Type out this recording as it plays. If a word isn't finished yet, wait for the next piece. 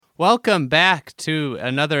Welcome back to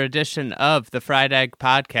another edition of the Fried Egg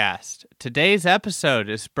Podcast. Today's episode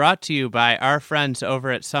is brought to you by our friends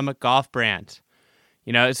over at Summit Golf Brand.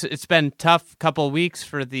 You know, it's been a tough couple weeks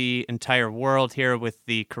for the entire world here with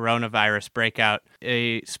the coronavirus breakout.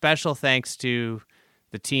 A special thanks to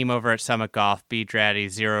the team over at Summit Golf, B. Draddy,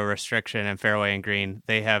 Zero Restriction, and Fairway and Green.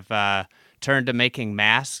 They have turned to making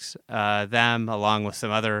masks, them along with some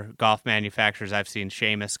other golf manufacturers. I've seen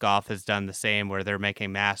Seamus Golf has done the same where they're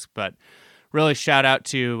making masks, but really shout out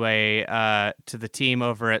to the team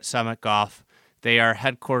over at Summit Golf. They are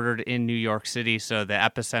headquartered in New York City, so the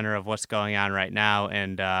epicenter of what's going on right now,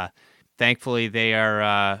 and thankfully they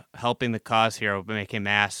are helping the cause here of making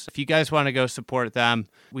masks. If you guys want to go support them,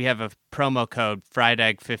 we have a promo code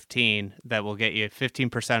FriedEgg15 that will get you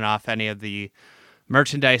 15% off any of the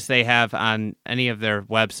merchandise they have on any of their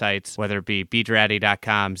websites, whether it be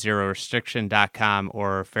bdraddy.com, zerorestriction.com,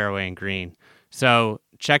 or Fairway and Green. So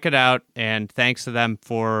check it out, and thanks to them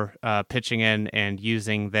for pitching in and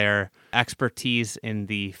using their expertise in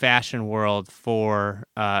the fashion world for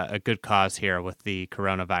a good cause here with the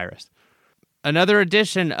coronavirus. Another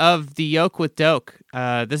edition of the Yolk with Doak.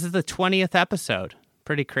 This is the 20th episode.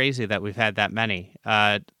 Pretty crazy that we've had that many.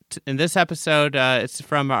 In this episode, it's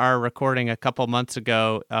from our recording a couple months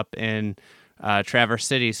ago up in Traverse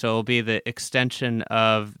City, so it'll be the extension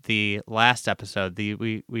of the last episode.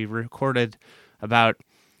 We recorded about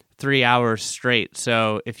 3 hours straight,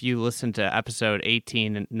 so if you listen to episode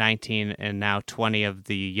 18 and 19 and now 20 of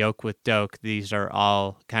the Yolk with Doak, these are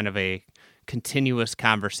all kind of a continuous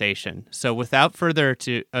conversation. So without further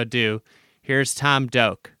ado, here's Tom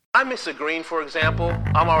Doak. I miss a green, for example,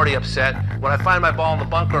 I'm already upset. When I find my ball in the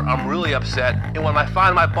bunker, I'm really upset. And when I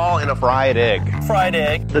find my ball in a fried egg. Fried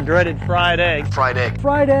egg. The dreaded fried egg. Fried egg.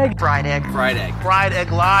 Fried egg. Fried egg. Fried egg. Fried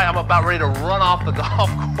egg lie, I'm about ready to run off the golf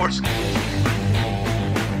course.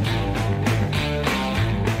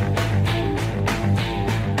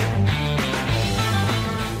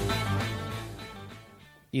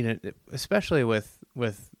 You know, especially with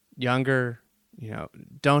younger,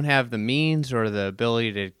 don't have the means or the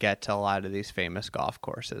ability to get to a lot of these famous golf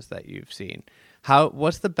courses that you've seen.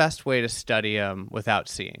 What's the best way to study them without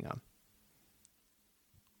seeing them?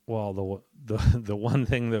 Well, the one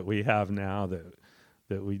thing that we have now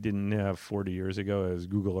that we didn't have 40 years ago is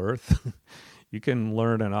Google Earth. You can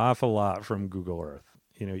learn an awful lot from Google Earth.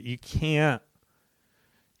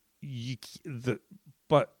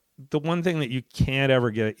 But the one thing that you can't ever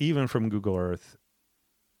get, even from Google Earth,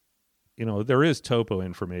 there is topo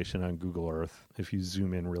information on Google Earth if you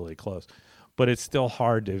zoom in really close, but it's still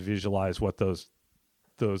hard to visualize what those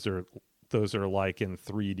are like in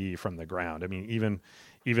 3D from the ground. I mean,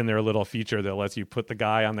 even their little feature that lets you put the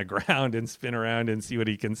guy on the ground and spin around and see what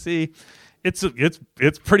he can see,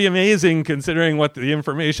 it's pretty amazing considering what the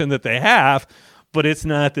information that they have, but it's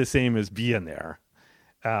not the same as being there.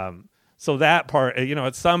 So that part,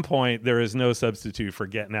 at some point there is no substitute for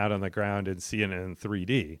getting out on the ground and seeing it in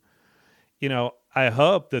 3D. I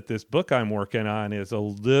hope that this book I'm working on is a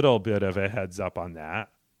little bit of a heads up on that.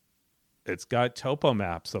 It's got topo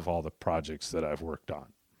maps of all the projects that I've worked on.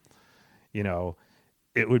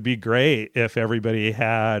 It would be great if everybody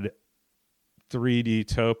had 3D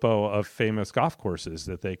topo of famous golf courses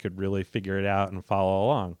that they could really figure it out and follow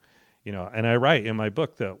along. And I write in my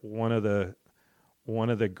book that one of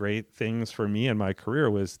the great things for me in my career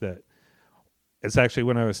was that it's actually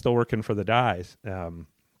when I was still working for the Dyes.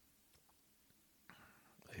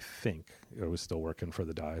 I think I was still working for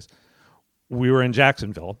the Dyes. We were in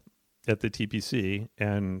Jacksonville at the TPC,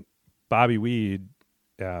 and Bobby Weed,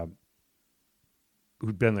 who'd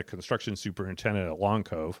been the construction superintendent at Long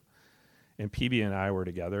Cove, and PB and I were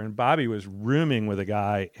together, and Bobby was rooming with a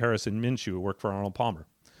guy, Harrison Minshew, who worked for Arnold Palmer.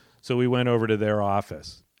 So we went over to their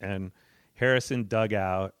office, and Harrison dug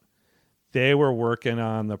out. They were working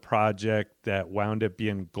on the project that wound up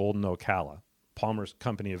being Golden Ocala. Palmer's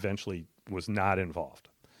company eventually was not involved.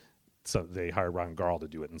 So they hired Ron Garl to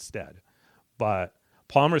do it instead. But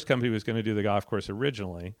Palmer's company was going to do the golf course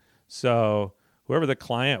originally. So whoever the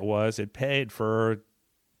client was, it paid for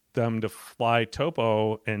them to fly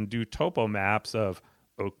topo and do topo maps of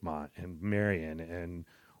Oakmont and Marion and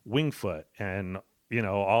Wingfoot and,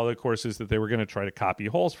 all the courses that they were going to try to copy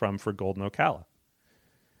holes from for Golden Ocala.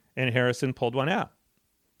 And Harrison pulled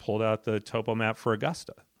out the topo map for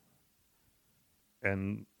Augusta.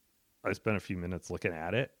 And I spent a few minutes looking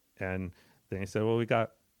at it. And then he said, well, we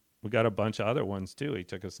got a bunch of other ones too. He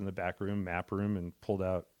took us in the back room, map room, and pulled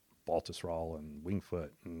out Baltusrol and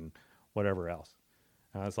Wingfoot and whatever else.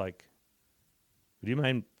 And I was like, do you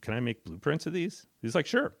mind? Can I make blueprints of these? He's like,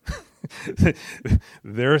 sure.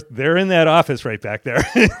 They're in that office right back there.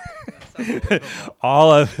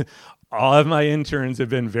 all of my interns have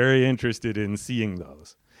been very interested in seeing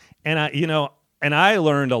those, and I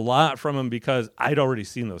learned a lot from them because I'd already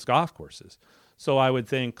seen those golf courses. So I would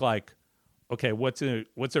think like, okay, what's a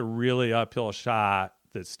really uphill shot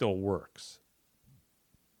that still works,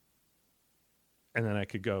 and then I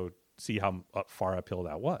could go see how far uphill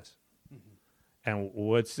that was. And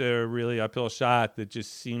what's a really uphill shot that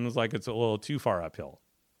just seems like it's a little too far uphill?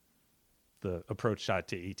 The approach shot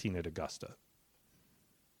to 18 at Augusta.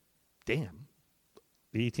 Damn.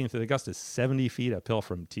 The 18th at Augusta is 70 feet uphill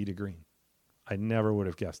from tee to green. I never would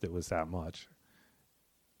have guessed it was that much.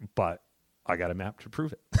 But I got a map to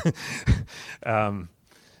prove it.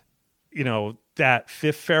 That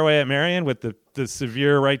fifth fairway at Marion with the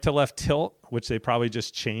severe right to left tilt, which they probably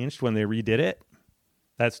just changed when they redid it,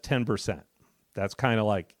 that's 10%. That's kind of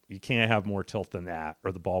like you can't have more tilt than that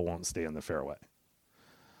or the ball won't stay in the fairway.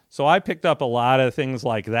 So I picked up a lot of things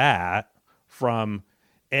like that from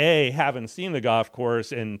having seen the golf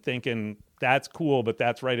course and thinking that's cool, but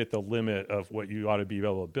that's right at the limit of what you ought to be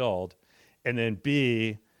able to build. And then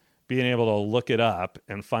B, being able to look it up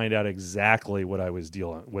and find out exactly what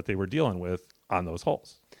they were dealing with on those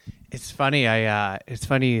holes. It's funny. It's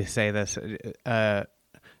funny you say this.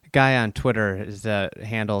 Guy on Twitter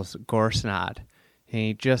handles Gorsnod,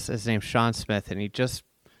 and his name's Sean Smith, and he just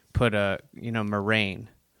put a moraine.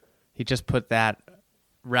 He just put that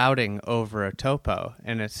routing over a topo,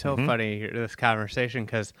 and it's so funny this conversation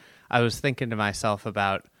because I was thinking to myself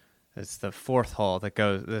about it's the fourth hole that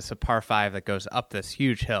goes. This is a par 5 that goes up this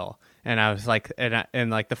huge hill, and I was like,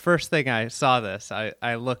 and like the first thing I saw this,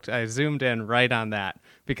 I zoomed in right on that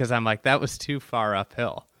because I'm like that was too far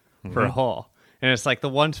uphill for a hole. And it's like the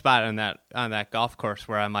one spot on that golf course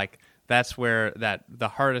where I'm like, that's where the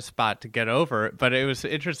hardest spot to get over. But it was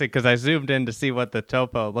interesting because I zoomed in to see what the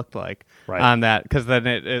topo looked like on that. Because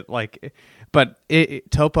then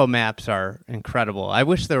topo maps are incredible. I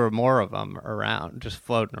wish there were more of them around, just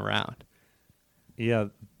floating around. Yeah,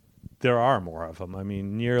 there are more of them. I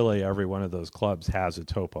mean, nearly every one of those clubs has a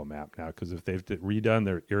topo map now because if they've redone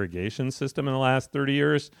their irrigation system in the last 30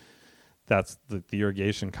 years, that's the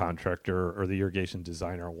irrigation contractor or the irrigation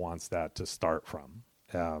designer wants that to start from.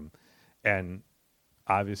 And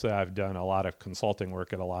obviously I've done a lot of consulting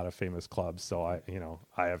work at a lot of famous clubs. So I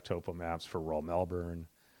have topo maps for Royal Melbourne,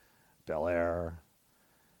 Bel Air.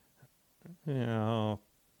 I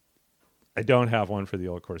don't have one for the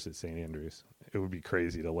old course at St. Andrews. It would be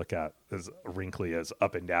crazy to look at as wrinkly as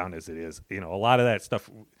up and down as it is. A lot of that stuff,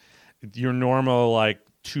 your normal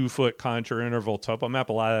 2-foot contour interval topo map,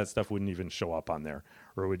 a lot of that stuff wouldn't even show up on there,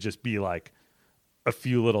 or it would just be like a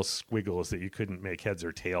few little squiggles that you couldn't make heads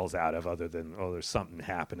or tails out of other than, there's something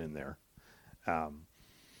happening there.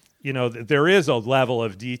 There is a level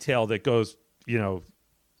of detail that goes,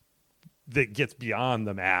 that gets beyond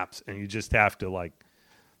the maps, and you just have to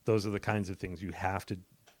those are the kinds of things you have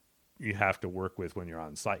to work with when you're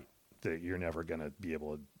on site that you're never going to be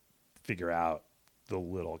able to figure out the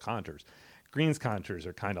little contours. Greens contours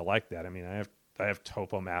are kind of like that. I mean, I have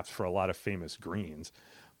topo maps for a lot of famous greens,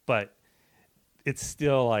 but it's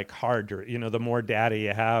still hard to, the more data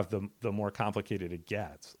you have, the more complicated it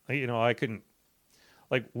gets. I couldn't,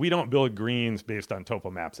 we don't build greens based on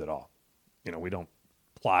topo maps at all. We don't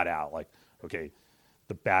plot out okay,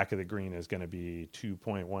 the back of the green is going to be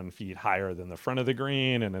 2.1 feet higher than the front of the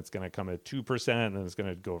green, and it's going to come at 2%, and then it's going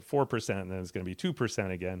to go at 4%, and then it's going to be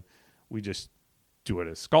 2% again. We just do it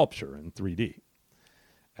as sculpture in 3D.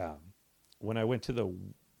 When I went to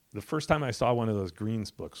the first time I saw one of those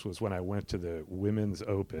greens books was when I went to the Women's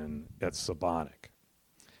Open at Sabonic.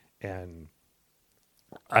 And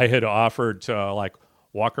I had offered to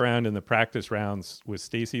walk around in the practice rounds with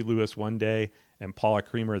Stacey Lewis one day and Paula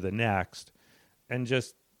Creamer the next and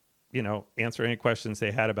just, answer any questions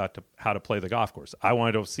they had about how to play the golf course. I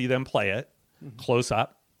wanted to see them play it close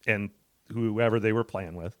up and whoever they were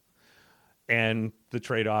playing with. And the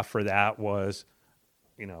trade-off for that was,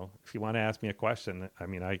 if you want to ask me a question, I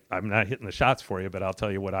mean, I'm not hitting the shots for you, but I'll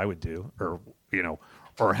tell you what I would do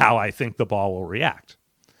or how I think the ball will react.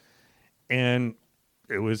 And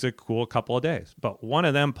it was a cool couple of days. But one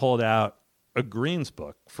of them pulled out a greens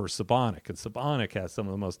book for Sabonic, and Sabonic has some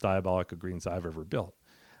of the most diabolical greens I've ever built.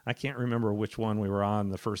 I can't remember which one we were on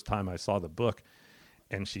the first time I saw the book,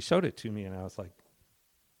 and she showed it to me, and I was like,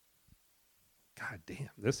 God damn,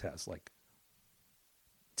 this has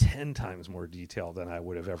 10 times more detail than I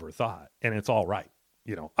would have ever thought. And it's all right.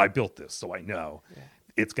 I built this, so I know. Yeah.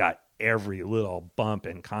 It's got every little bump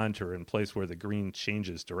and contour in place where the green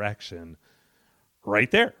changes direction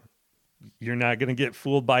right there. You're not going to get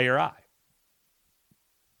fooled by your eye.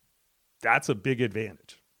 That's a big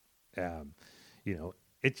advantage.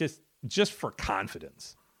 It just for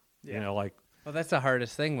confidence. Yeah. Like, well, that's the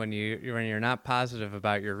hardest thing when you're not positive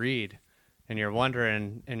about your read, and you're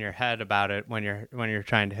wondering in your head about it when you're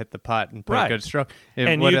trying to hit the putt and put a good stroke.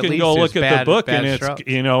 And you can go look at the book and it's strokes.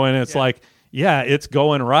 And it's like, yeah, it's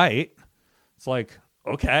going right. It's like,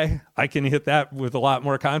 okay, I can hit that with a lot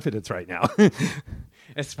more confidence right now.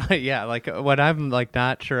 It's funny, yeah. Like when I'm like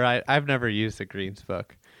not sure, I've never used the greens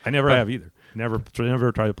book. I never have either.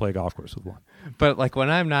 Never tried to play a golf course with one. But like when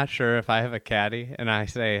I'm not sure, if I have a caddy and I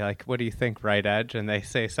say like, "What do you think, right edge?" and they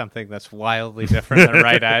say something that's wildly different than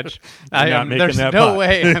right edge, there's no putt.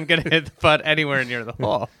 way I'm going to hit the putt anywhere near the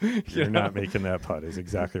hole. You're not making that putt. Is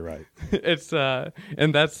exactly right. It's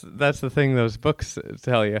and that's the thing those books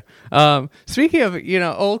tell you. Speaking of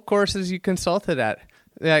old courses you consulted at,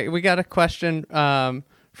 we got a question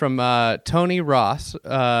from Tony Ross,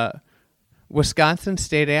 Wisconsin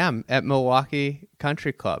State Am at Milwaukee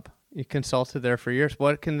Country Club. You consulted there for years.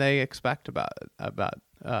 What can they expect about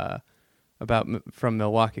from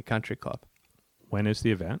Milwaukee Country Club? When is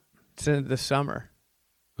the event? It's in the summer.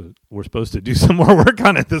 We're supposed to do some more work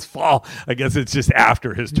on it this fall. I guess it's just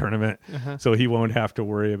after his tournament, so he won't have to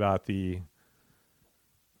worry about the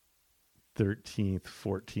 13th,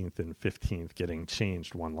 14th, and 15th getting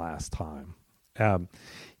changed one last time.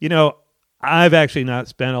 I've actually not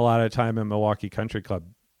spent a lot of time in Milwaukee Country Club.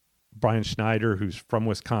 Brian Schneider, who's from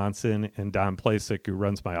Wisconsin, and Don Plasek, who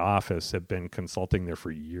runs my office, have been consulting there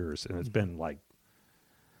for years. And it's been like,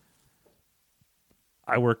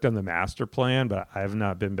 I worked on the master plan, but I have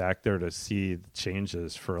not been back there to see the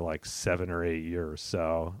changes for like 7 or 8 years.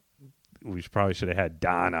 So we probably should have had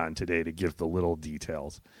Don on today to give the little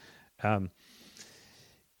details.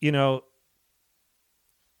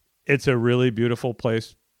 It's a really beautiful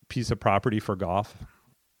piece of property for golf.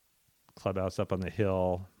 Clubhouse up on the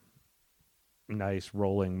hill. Nice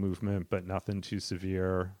rolling movement, but nothing too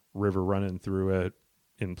severe. River running through it,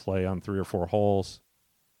 in play on 3 or 4 holes,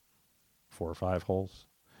 4 or 5 holes.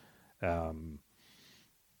 Kind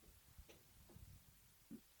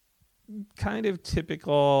of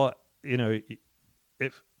typical,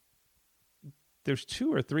 if there's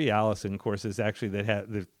 2 or 3 Allison courses actually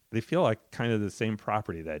that they feel like kind of the same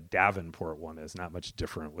property. That Davenport one is not much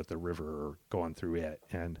different with the river going through it.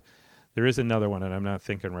 And there is another one, and I'm not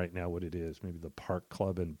thinking right now what it is. Maybe the Park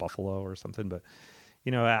Club in Buffalo or something. But,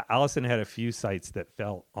 Allison had a few sites that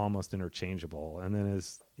felt almost interchangeable. And then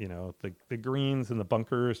the greens and the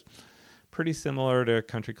bunkers, pretty similar to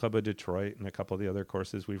Country Club of Detroit and a couple of the other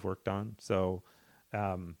courses we've worked on. So,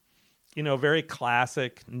 very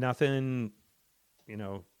classic, nothing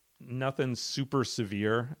super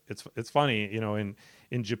severe. It's funny,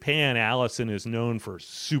 in Japan, Allison is known for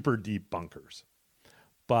super deep bunkers.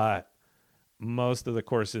 But most of the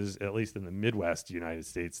courses, at least in the Midwest United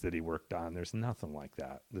States that he worked on, there's nothing like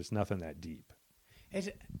that. There's nothing that deep.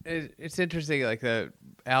 It's interesting, like the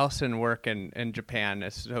Allison work in Japan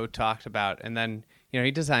is so talked about, and then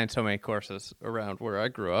he designed so many courses around where I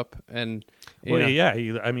grew up, and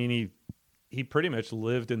he pretty much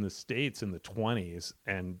lived in the States in the 20s,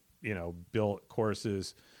 and built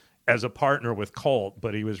courses as a partner with Colt,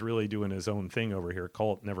 but he was really doing his own thing over here.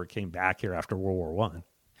 Colt never came back here after World War I.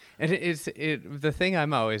 And the thing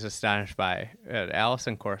I'm always astonished by at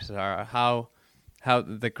Allison courses are how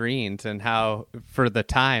the greens and how, for the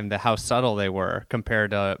time, how subtle they were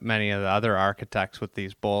compared to many of the other architects with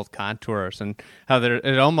these bold contours, and how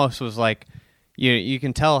it almost was like you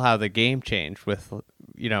can tell how the game changed with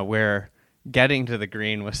where getting to the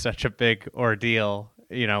green was such a big ordeal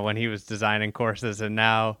when he was designing courses, and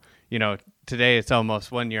now today it's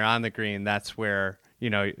almost when you're on the green, that's where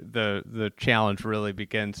the challenge really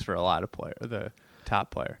begins for a lot of the top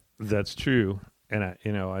player. That's true. And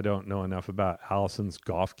I don't know enough about Allison's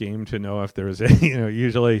golf game to know if there's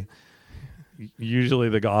usually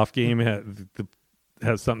the golf game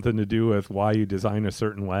has something to do with why you design a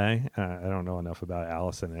certain way. I don't know enough about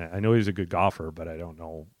Allison. I know he's a good golfer, but I don't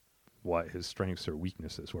know what his strengths or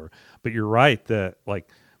weaknesses were. But you're right that like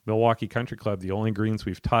Milwaukee Country Club, the only greens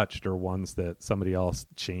we've touched are ones that somebody else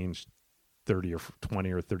changed 30 or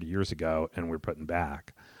 20 or 30 years ago and we're putting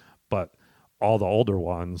back. But all the older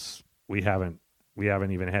ones, we haven't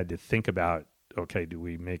even had to think about, okay, do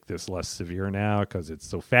we make this less severe now because it's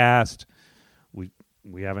so fast? We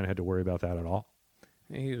haven't had to worry about that at all.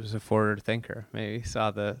 He was a forward thinker. Maybe he saw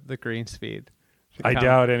the green speed. I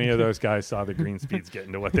doubt any of those guys saw the green speeds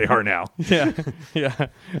getting to what they are now. Yeah.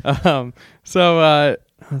 So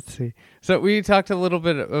Let's see. So we talked a little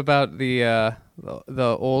bit about the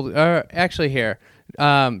old. Actually, here,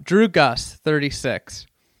 Drew Gus, 36.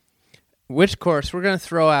 Which course? We're going to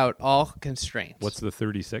throw out all constraints. What's the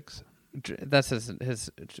 36? That's his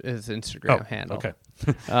Instagram handle. Okay.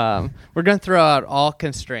 We're going to throw out all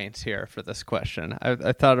constraints here for this question.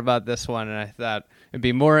 I thought about this one, and I thought it'd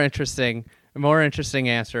be a more interesting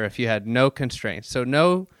answer if you had no constraints. So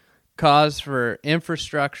no cause for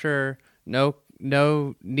infrastructure, no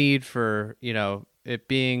need for it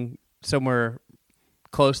being somewhere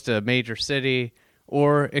close to a major city,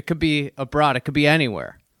 or it could be abroad. It could be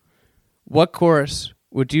anywhere. What course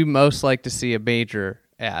would you most like to see a major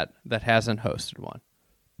at that hasn't hosted one?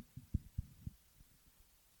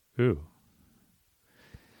 Ooh.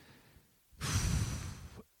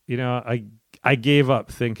 I gave up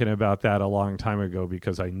thinking about that a long time ago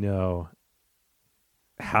because I know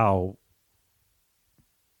how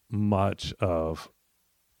much of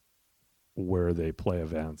where they play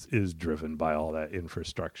events is driven by all that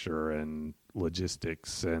infrastructure and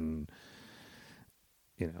logistics and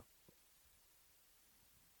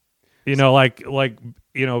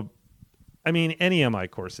I mean, any of my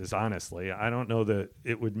courses, honestly, I don't know that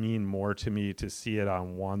it would mean more to me to see it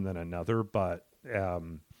on one than another, but,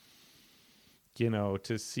 to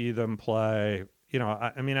see them play,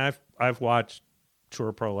 I mean, I've watched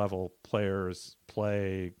Tour Pro level players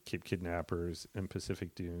play Cape Kidnappers and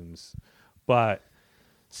Pacific Dunes, but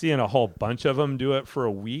seeing a whole bunch of them do it for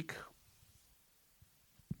a week,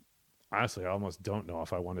 honestly, I almost don't know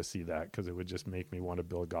if I want to see that because it would just make me want to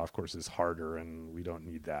build golf courses harder, and we don't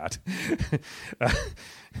need that. I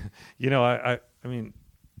mean,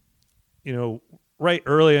 right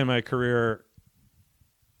early in my career,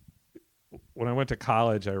 when I went to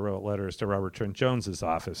college, I wrote letters to Robert Trent Jones's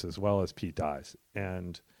office as well as Pete Dye's,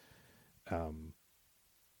 and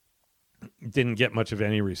didn't get much of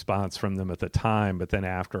any response from them at the time. But then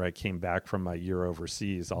after I came back from my year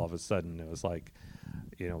overseas, all of a sudden it was like,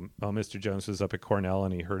 Mr. Jones was up at Cornell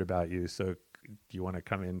and he heard about you. So do you want to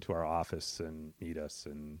come into our office and meet us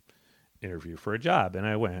and interview for a job? And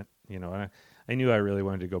I went, and I knew I really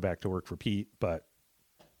wanted to go back to work for Pete, but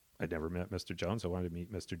I'd never met Mr. Jones. I wanted to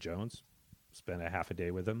meet Mr. Jones, spent a half a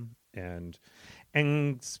day with him and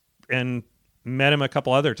met him a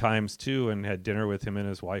couple other times too, and had dinner with him and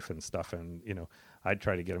his wife and stuff. And, I'd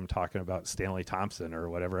try to get him talking about Stanley Thompson or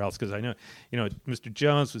whatever else. Cause I know, Mr.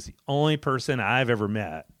 Jones was the only person I've ever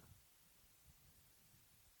met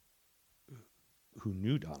who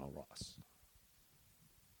knew Donald Ross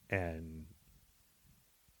and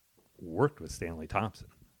worked with Stanley Thompson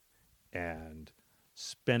and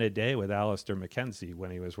spent a day with Alistair McKenzie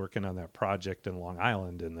when he was working on that project in Long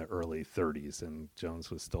Island in the early 30s, and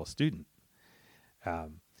Jones was still a student.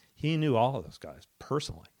 He knew all of those guys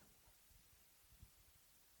personally,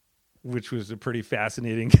 which was a pretty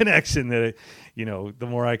fascinating connection that, the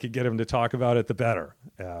more I could get him to talk about it, the better.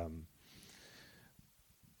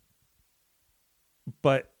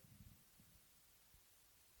 But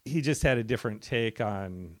he just had a different take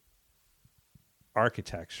on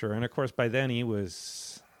architecture. And of course, by then that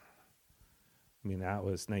was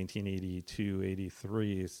 1982,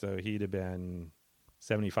 83. So he'd have been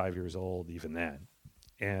 75 years old even then.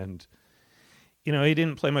 And, he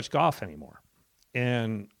didn't play much golf anymore.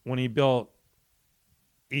 And when he built,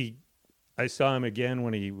 I saw him again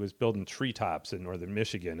when he was building treetops in northern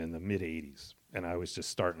Michigan in the mid 80s. And I was just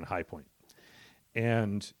starting High Point.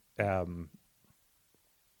 And,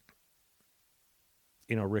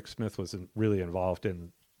 Rick Smith was really involved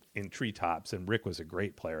in treetops, and Rick was a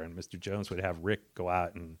great player. And Mr. Jones would have Rick go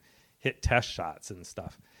out and hit test shots and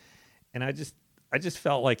stuff. And I just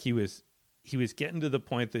felt like he was getting to the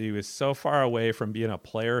point that he was so far away from being a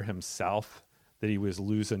player himself that he was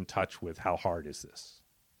losing touch with how hard is this.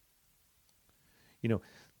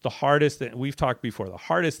 The hardest thing, we've talked before, the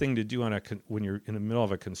hardest thing to do when you're in the middle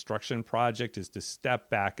of a construction project is to step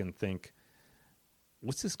back and think,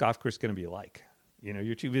 what's this golf course going to be like?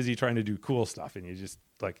 You're too busy trying to do cool stuff, and you just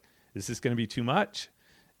like, is this going to be too much?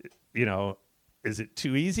 Is it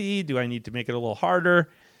too easy? Do I need to make it a little harder?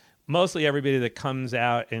 Mostly everybody that comes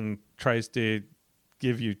out and tries to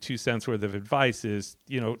give you 2 cents worth of advice is,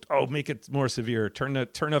 make it more severe, turn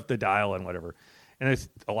up the dial and whatever. And it's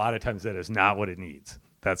a lot of times that is not what it needs.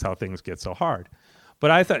 That's how things get so hard.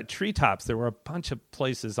 But I thought treetops, there were a bunch of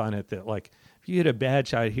places on it that, like, if you hit a bad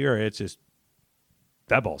shot here, it's just,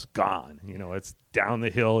 that ball's gone. It's down the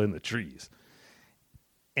hill in the trees.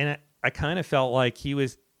 And I kind of felt like he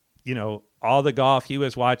was, all the golf he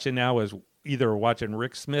was watching now was either watching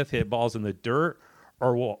Rick Smith hit balls in the dirt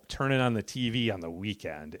or turning on the TV on the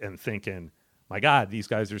weekend and thinking, my God, these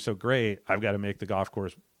guys are so great. I've got to make the golf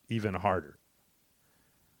course even harder.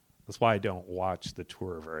 That's why I don't watch the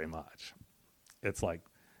tour very much. It's like,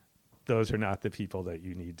 those are not the people that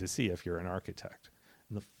you need to see if you're an architect.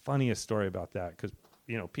 And the funniest story about that, because,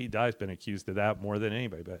 Pete Dye's been accused of that more than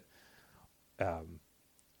anybody, but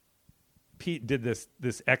Pete did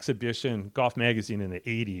this exhibition, Golf Magazine in the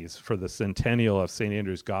 80s, for the centennial of St.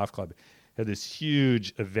 Andrews Golf Club. Had this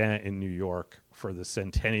huge event in New York for the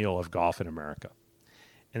centennial of golf in America.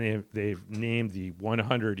 And they've named the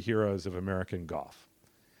 100 heroes of American golf.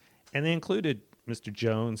 And they included Mr.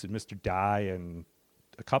 Jones and Mr. Dye and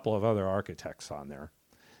a couple of other architects on there,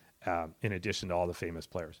 in addition to all the famous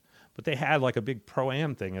players. But they had like a big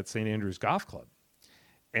Pro-Am thing at St. Andrews Golf Club.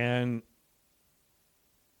 And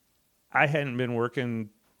I hadn't been working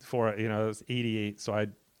for, it was 88, so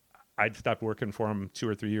I'd stopped working for him 2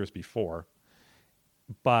 or 3 years before.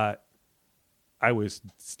 But I was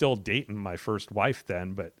still dating my first wife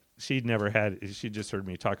then, but she just heard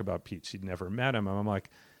me talk about Pete. She'd never met him. And I'm like,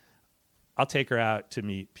 I'll take her out to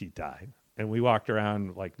meet Pete Dye. And we walked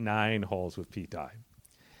around like 9 holes with Pete Dye,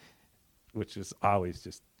 which is always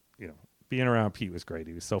just, being around Pete was great.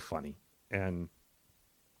 He was so funny. And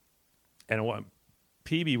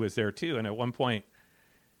PB was there too. And at one point,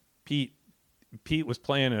 Pete was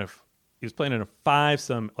playing in a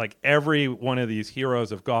fivesome, like every one of these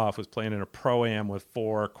heroes of golf was playing in a Pro-Am with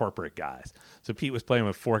 4 corporate guys. So Pete was playing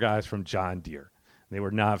with 4 guys from John Deere. They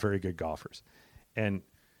were not very good golfers. And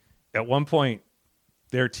at one point,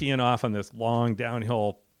 they're teeing off on this long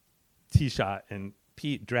downhill tee shot, and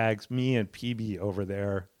Pete drags me and PB over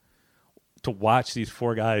there to watch these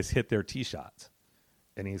 4 guys hit their tee shots.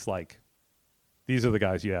 And he's like, these are the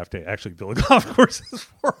guys you have to actually build golf courses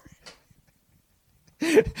for.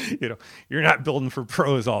 You're not building for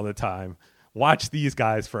pros all the time. Watch these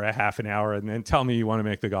guys for a half an hour and then tell me you want to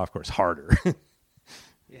make the golf course harder.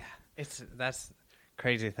 Yeah, that's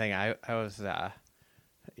crazy thing. I was,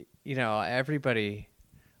 everybody,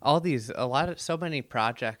 so many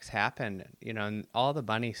projects happen, and all the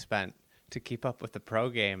money spent to keep up with the pro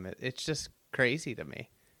game. It's just crazy to me,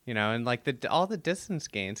 and like all the distance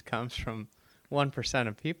gains comes from 1%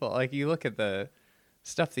 of people. Like you look at the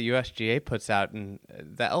stuff the USGA puts out, and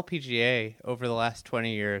the LPGA over the last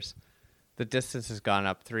 20 years, the distance has gone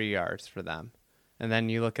up 3 yards for them. And then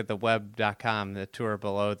you look at the web.com, the tour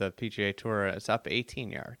below the PGA Tour, it's up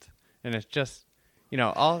 18 yards. And it's just,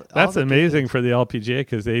 that's amazing for the LPGA,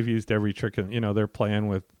 because they've used every trick. And, they're playing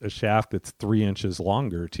with a shaft that's 3 inches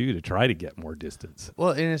longer, too, to try to get more distance.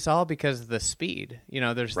 Well, and it's all because of the speed.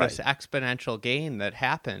 There's this exponential gain that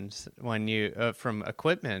happens when you, from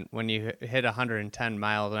equipment, when you hit 110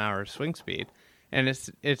 miles an hour swing speed. And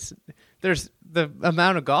there's the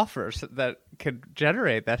amount of golfers that could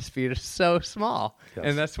generate that speed is so small. Yes.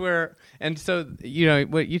 And that's where, and so,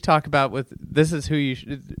 what you talk about with this is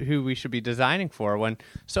who we should be designing for, when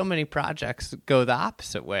so many projects go the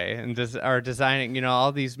opposite way and are designing,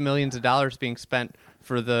 all these millions of dollars being spent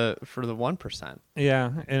for the 1%.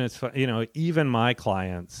 Yeah. And it's, even my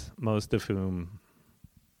clients, most of whom,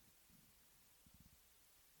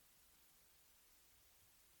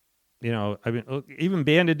 even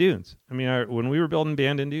Bandon Dunes. When we were building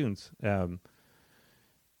Bandon Dunes,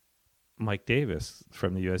 Mike Davis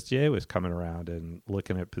from the USGA was coming around and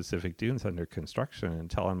looking at Pacific Dunes under construction and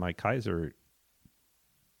telling Mike Kaiser,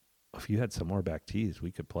 if you had some more back tees, we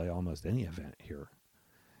could play almost any event here.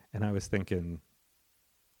 And I was thinking,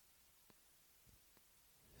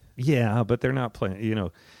 yeah, but they're not playing,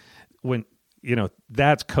 when,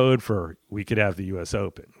 that's code for we could have the U.S.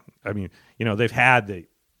 Open. They've had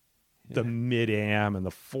the Mid-Am and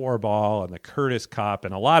the 4-Ball and the Curtis Cup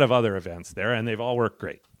and a lot of other events there, and they've all worked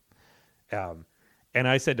great. And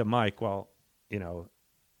I said to Mike, well,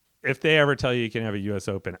 if they ever tell you can have a U.S.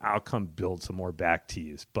 Open, I'll come build some more back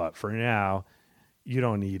tees. But for now, you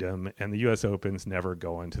don't need them, and the U.S. Open's never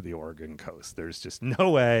going to the Oregon coast. There's just no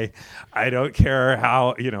way. I don't care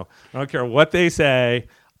how, I don't care what they say.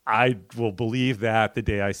 I will believe that the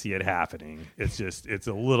day I see it happening. It's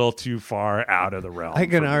a little too far out of the realm. I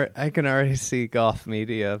can already see golf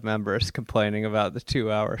media members complaining about the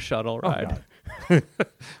 2-hour shuttle ride.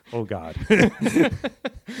 Oh God.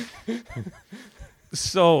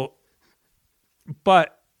 So,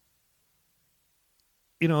 but,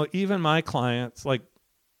 even my clients, like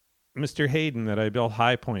Mr. Hayden that I built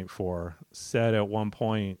High Point for, said at one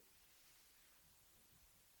point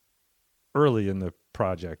early in the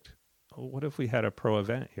project, what if we had a pro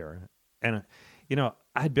event here? And,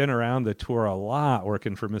 I'd been around the tour a lot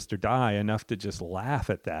working for Mr. Dye, enough to just laugh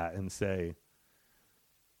at that and say,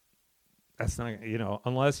 that's not,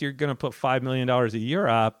 unless you're going to put $5 million a year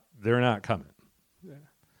up, they're not coming.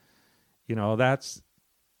 that's,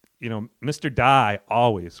 Mr. Dye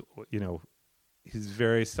always, he's a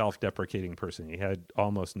very self-deprecating person. He had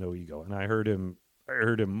almost no ego. And I heard him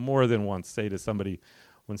more than once say to somebody,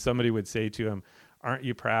 when somebody would say to him, aren't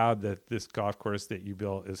you proud that this golf course that you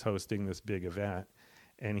built is hosting this big event?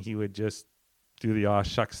 And he would just do the aw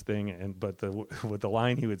shucks thing. But the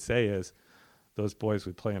line he would say is, those boys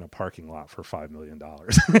would play in a parking lot for $5 million.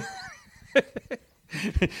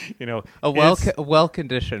 A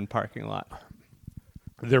well-conditioned parking lot.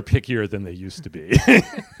 They're pickier than they used to be.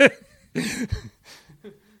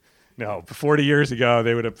 No, 40 years ago,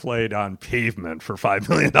 they would have played on pavement for $5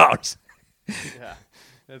 million. Yeah,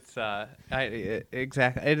 it's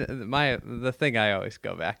exactly. The thing I always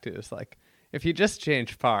go back to is like, if you just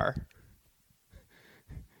change par,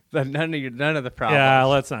 then none of the problems. Yeah,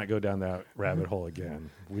 let's not go down that rabbit hole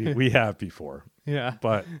again. We have before. Yeah,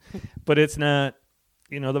 but it's not.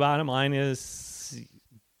 The bottom line is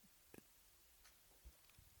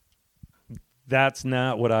that's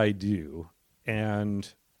not what I do,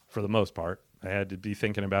 and for the most part, I had to be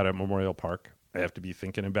thinking about it at Memorial Park. I have to be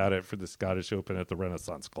thinking about it for the Scottish Open at the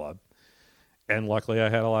Renaissance Club. And luckily I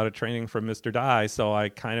had a lot of training from Mr. Dye, so I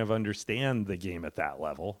kind of understand the game at that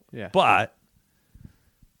level. Yeah. But,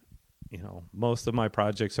 most of my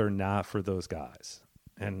projects are not for those guys.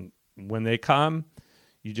 And when they come,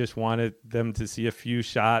 you just wanted them to see a few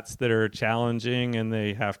shots that are challenging and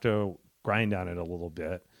they have to grind on it a little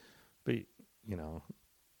bit. But,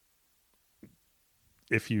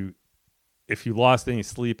 if you lost any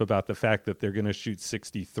sleep about the fact that they're going to shoot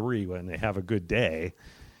 63 when they have a good day,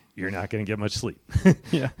 you're not going to get much sleep.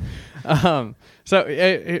 Yeah.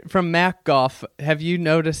 So from Mac Golf, have you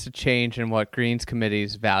noticed a change in what greens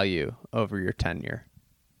committees value over your tenure?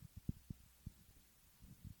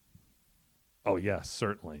 Oh, yes,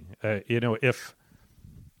 certainly.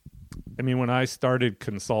 When I started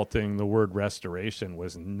consulting, the word restoration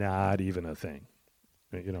was not even a thing.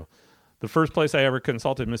 The first place I ever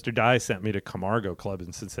consulted, Mr. Dye sent me to Camargo Club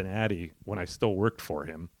in Cincinnati when I still worked for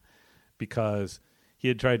him, because he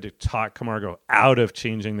had tried to talk Camargo out of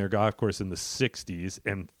changing their golf course in the 60s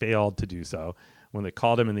and failed to do so. When they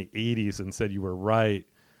called him in the 80s and said, you were right,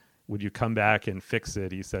 would you come back and fix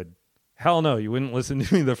it? He said, hell no, you wouldn't listen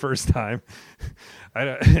to me the first time. I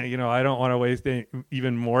don't want to waste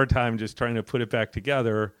even more time just trying to put it back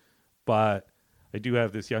together, but I do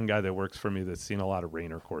have this young guy that works for me that's seen a lot of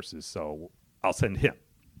Rainer courses, so I'll send him.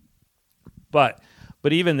 But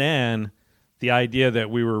even then, the idea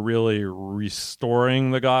that we were really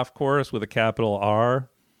restoring the golf course with a capital R,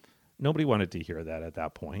 nobody wanted to hear that at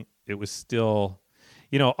that point. It was still,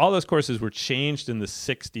 all those courses were changed in the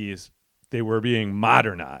 60s. They were being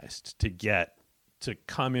modernized to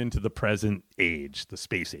come into the present age, the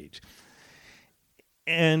space age.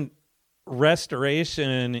 And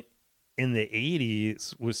restoration in the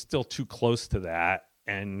 80s was still too close to that.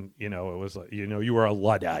 And, it was like, you were a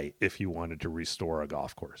Luddite if you wanted to restore a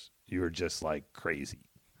golf course. You were just like crazy.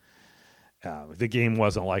 The game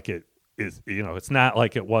wasn't like it is, it's not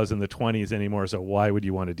like it was in the 20s anymore. So why would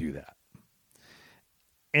you want to do that?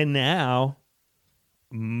 And now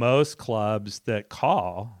most clubs that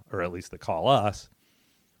call, or at least that call us,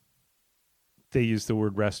 they use the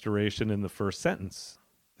word restoration in the first sentence.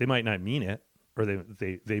 They might not mean it, or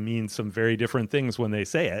they mean some very different things when they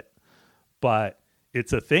say it, but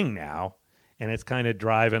it's a thing now, and it's kind of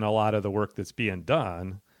driving a lot of the work that's being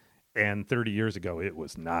done. And 30 years ago, it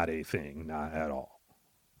was not a thing, not at all.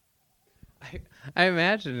 I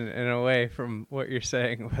imagine, in a way, from what you're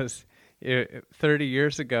saying, 30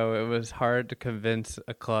 years ago, it was hard to convince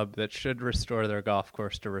a club that should restore their golf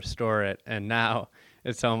course to restore it, and now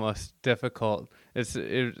it's almost difficult.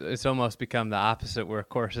 It's almost become the opposite, where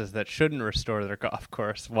courses that shouldn't restore their golf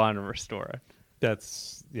course want to restore it.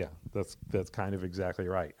 That's kind of exactly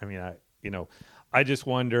right. I mean, I just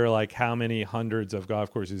wonder, like, how many hundreds of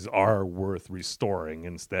golf courses are worth restoring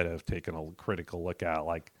instead of taking a critical look at,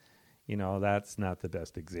 like, that's not the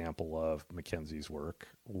best example of Mackenzie's work.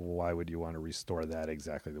 Why would you want to restore that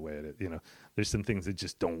exactly the way it is? There's some things that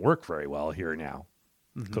just don't work very well here now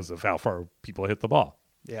because of how far people hit the ball.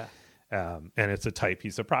 Yeah. And it's a tight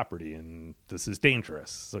piece of property, and this is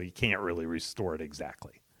dangerous, so you can't really restore it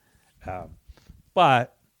exactly.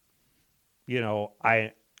 But,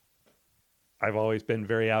 I've always been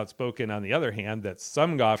very outspoken, on the other hand, that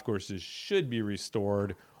some golf courses should be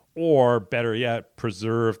restored, or better yet,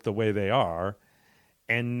 preserved the way they are,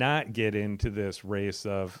 and not get into this race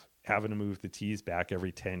of having to move the tees back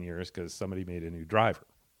every 10 years because somebody made a new driver.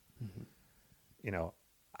 Mm-hmm.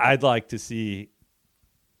 I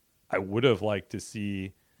would have liked to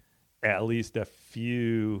see at least a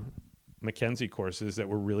few Mackenzie courses that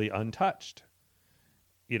were really untouched.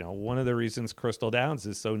 One of the reasons Crystal Downs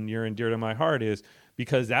is so near and dear to my heart is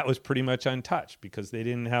because that was pretty much untouched, because they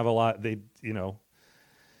didn't have a lot. It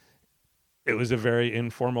was a very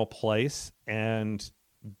informal place, and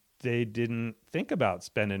they didn't think about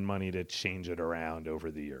spending money to change it around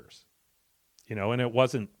over the years. And it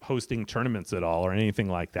wasn't hosting tournaments at all or anything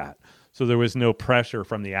like that. So there was no pressure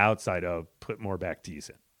from the outside of put more back tees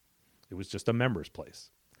in. It was just a members place.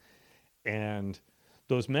 And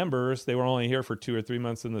those members, they were only here for 2 or 3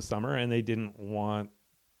 months in the summer, and they didn't want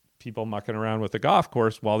people mucking around with the golf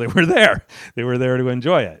course while they were there. They were there to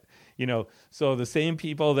enjoy it. So the same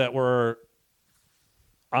people that were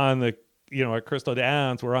on the, at Crystal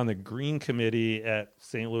Downs were on the green committee at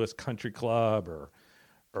St. Louis Country Club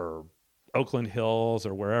or Oakland Hills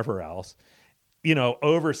or wherever else,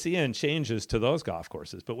 overseeing changes to those golf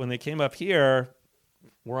courses. But when they came up here,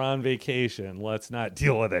 we're on vacation. Let's not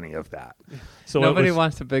deal with any of that. So nobody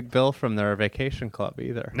wants a big bill from their vacation club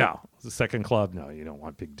either. No, the second club, no, you don't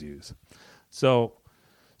want big dues. So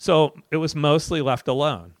it was mostly left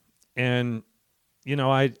alone. And,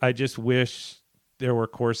 I just wish there were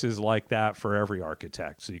courses like that for every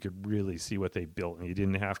architect, so you could really see what they built, and you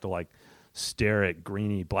didn't have to stare at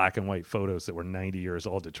grainy black and white photos that were 90 years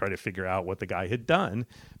old to try to figure out what the guy had done,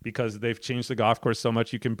 because they've changed the golf course so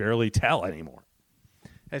much you can barely tell anymore.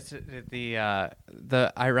 It's the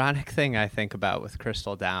ironic thing I think about with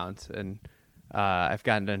Crystal Downs, and I've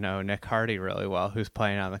gotten to know Nick Hardy really well, who's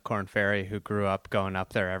playing on the Corn Ferry, who grew up going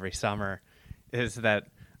up there every summer, is that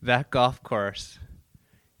golf course,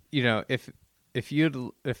 if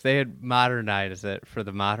they had modernized it for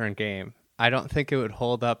the modern game, I don't think it would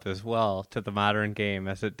hold up as well to the modern game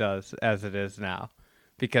as it is now,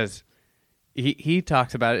 because he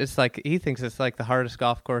talks about it. It's like he thinks it's like the hardest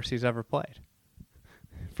golf course he's ever played.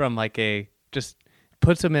 From just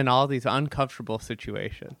puts him in all these uncomfortable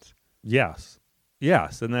situations. Yes,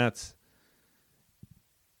 and that's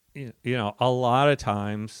a lot of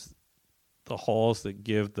times the holes that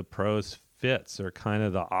give the pros fits are kind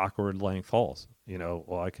of the awkward length holes.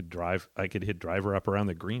 I could hit driver up around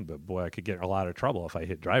the green, but boy, I could get in a lot of trouble if I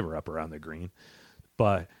hit driver up around the green.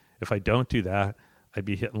 But if I don't do that, I'd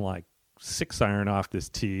be hitting 6-iron off this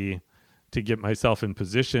tee to get myself in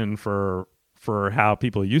position for how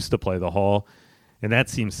people used to play the hole. And that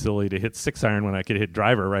seems silly to hit 6-iron when I could hit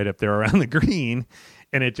driver right up there around the green.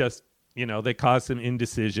 And it just, they cause some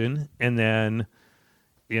indecision. And then,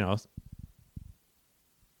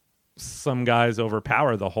 some guys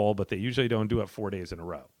overpower the hole, but they usually don't do it 4 days in a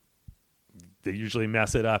row. They usually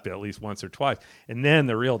mess it up at least once or twice. And then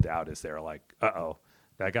the real doubt is there, uh-oh,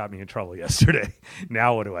 that got me in trouble yesterday.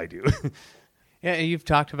 Now what do I do? Yeah, you've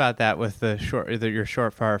talked about that with your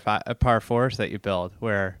short par fours that you build,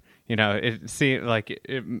 where it seems like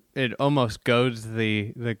it almost goads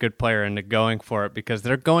the good player into going for it, because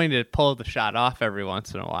they're going to pull the shot off every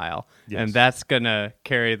once in a while, yes. And that's going to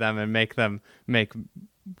carry them and make them make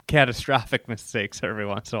catastrophic mistakes every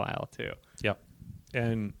once in a while too. Yep,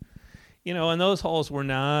 and and those holes were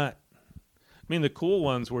not. The cool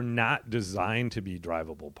ones were not designed to be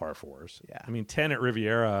drivable par fours. Yeah, 10 at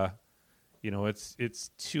Riviera.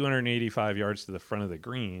 It's 285 yards to the front of the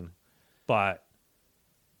green, but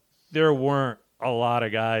there weren't a lot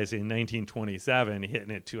of guys in 1927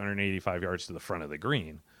 hitting it 285 yards to the front of the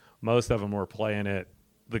green. Most of them were playing it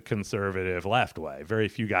the conservative left way. Very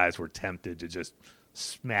few guys were tempted to just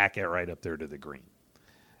smack it right up there to the green.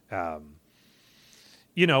 And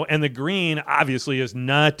the green obviously is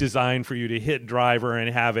not designed for you to hit driver and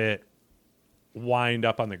have it wind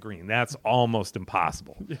up on the green. That's almost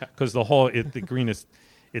impossible, because the green it's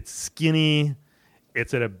skinny,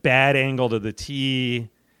 it's at a bad angle to the tee,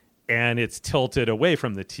 and it's tilted away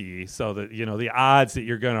from the tee, so that the odds that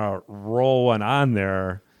you're going to roll one on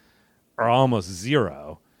there are almost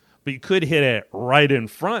zero. But you could hit it right in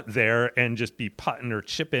front there and just be putting or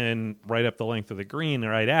chipping right up the length of the green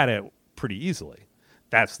right at it pretty easily.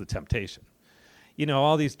 That's the temptation.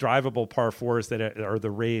 All these drivable par fours that are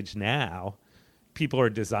the rage now, people are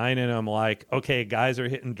designing them okay, guys are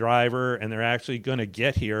hitting driver and they're actually going to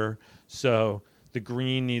get here, so the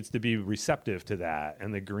green needs to be receptive to that,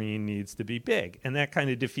 and the green needs to be big, and that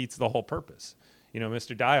kind of defeats the whole purpose.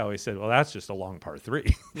 Mr. Dye always said, well, that's just a long par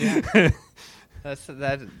 3. Yeah. That's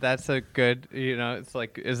a good, it's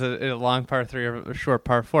like, is it a long par 3 or a short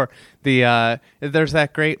par 4? There's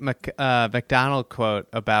that great McDonald quote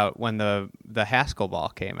about when the Haskell ball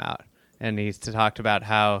came out, and he's talked about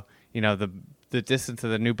how the distance of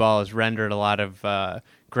the new ball has rendered a lot of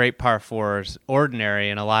great par 4s ordinary,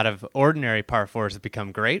 and a lot of ordinary par 4s have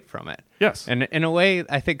become great from it. Yes. And in a way,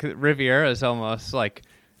 I think Riviera is almost like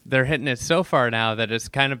they're hitting it so far now that it's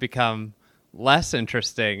kind of become less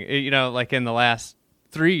interesting, like in the last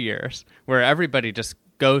 3 years, where everybody just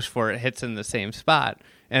goes for it, hits in the same spot.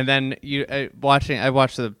 And then I watched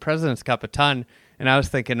the President's Cup a ton, and I was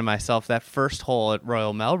thinking to myself, that first hole at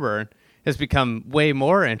Royal Melbourne has become way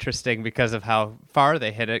more interesting because of how far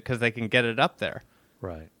they hit it, because they can get it up there.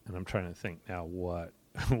 Right. And I'm trying to think now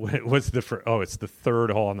what's the first? Oh, it's the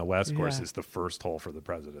third hole on the West course. Is the first hole for the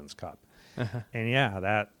President's Cup. And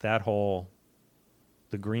yeah, that hole,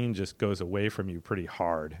 the green just goes away from you pretty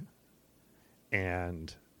hard.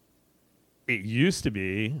 And it used to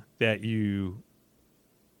be that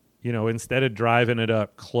instead of driving it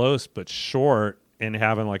up close but short and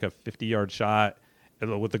having like a 50-yard shot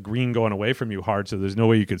with the green going away from you hard, so there's no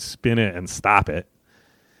way you could spin it and stop it,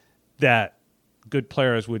 that good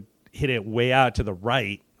players would hit it way out to the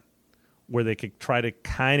right where they could try to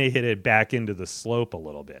kind of hit it back into the slope a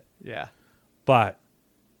little bit. Yeah. But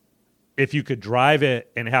if you could drive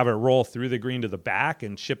it and have it roll through the green to the back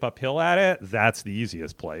and chip uphill at it, that's the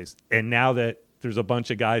easiest place. And now that there's a bunch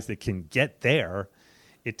of guys that can get there,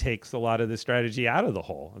 it takes a lot of the strategy out of the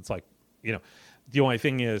hole. It's like, the only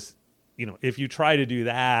thing is, if you try to do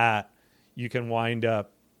that, you can wind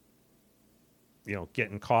up,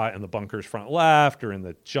 getting caught in the bunkers front left or in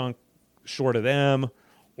the junk short of them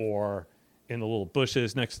or in the little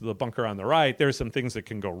bushes next to the bunker on the right. There's some things that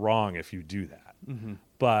can go wrong if you do that. Mm-hmm.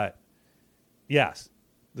 But yes,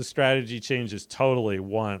 the strategy changes totally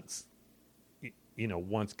once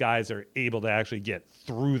guys are able to actually get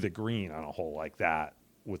through the green on a hole like that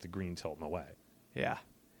with the green tilting away. Yeah.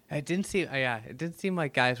 It didn't seem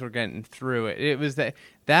like guys were getting through it. It was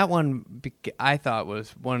that one I thought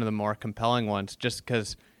was one of the more compelling ones, just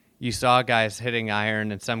because you saw guys hitting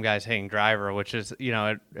iron and some guys hitting driver, which is,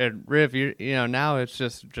 at Riv, now it's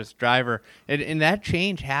just driver. And that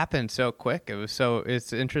change happened so quick.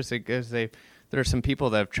 It's interesting because there are some people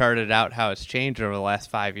that have charted out how it's changed over the last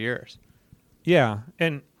 5 years. Yeah.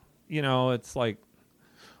 And, it's like,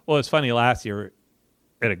 well, it's funny, last year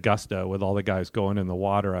at Augusta with all the guys going in the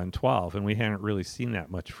water on 12, and we hadn't really seen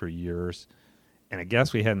that much for years. And I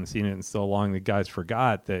guess we hadn't seen it in so long that guys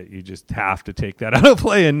forgot that you just have to take that out of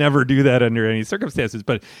play and never do that under any circumstances.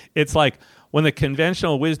 But it's like when the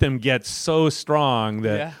conventional wisdom gets so strong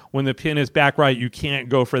that when the pin is back right, you can't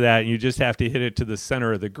go for that, and you just have to hit it to the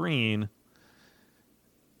center of the green,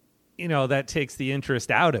 that takes the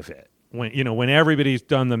interest out of it. When everybody's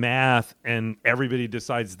done the math and everybody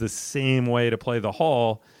decides the same way to play the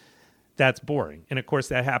hole, that's boring. And of course,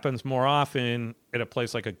 that happens more often at a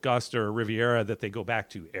place like Augusta or Riviera that they go back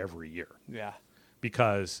to every year. Yeah.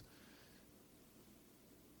 Because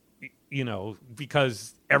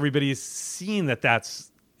everybody's seen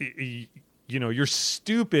that's, you're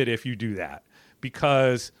stupid if you do that,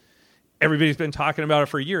 because everybody's been talking about it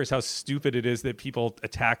for years, how stupid it is that people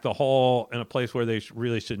attack the hole in a place where they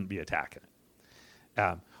really shouldn't be attacking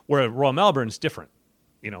it. Where Royal Melbourne's different.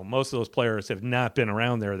 Most of those players have not been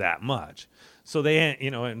around there that much. So they,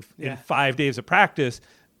 in 5 days of practice,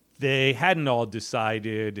 they hadn't all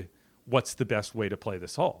decided what's the best way to play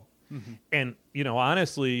this hole. Mm-hmm. And,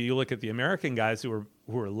 honestly, you look at the American guys who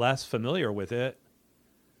are less familiar with it,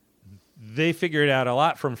 they figured out a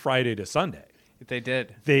lot from Friday to Sunday. They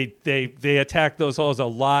did. They attacked those holes a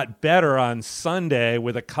lot better on Sunday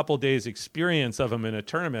with a couple days experience of them in a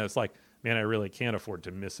tournament. It's like, man, I really can't afford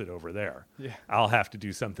to miss it over there. Yeah. I'll have to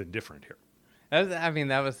do something different here.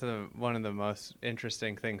 That was one of the most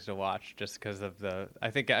interesting things to watch, just because of I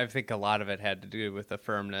think a lot of it had to do with the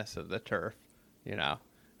firmness of the turf,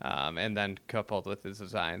 and then coupled with the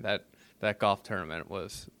design. That golf tournament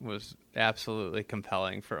was absolutely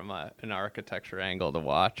compelling from an architecture angle to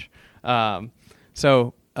watch.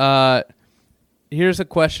 So here's a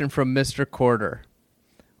question from Mr. Quarter.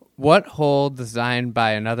 What hole designed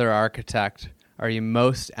by another architect are you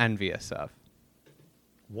most envious of?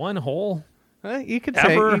 One hole? You could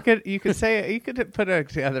Ever? say you could put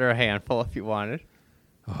together a handful if you wanted.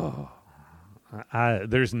 Oh,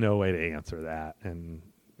 there's no way to answer that, and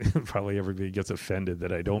probably everybody gets offended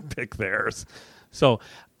that I don't pick theirs. So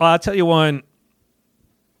I'll tell you one.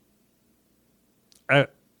 I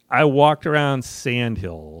walked around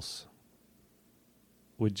Sandhills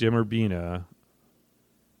with Jim Urbina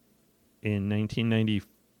in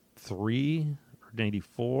 1993 or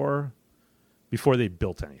 94 before they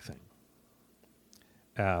built anything.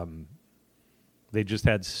 They just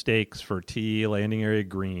had stakes for tee, landing area,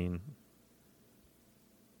 green.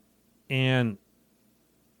 And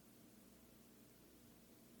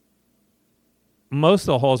most of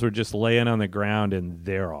the holes were just laying on the ground and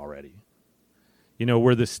there already.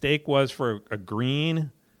 Where the stake was for a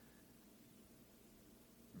green,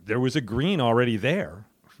 there was a green already there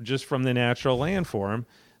just from the natural landform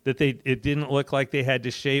that it didn't look like they had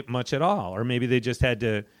to shape much at all. Or maybe they just had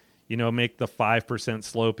to, make the 5%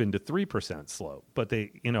 slope into 3% slope. But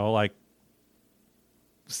they, like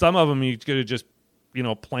some of them you could have just,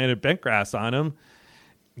 planted bent grass on them,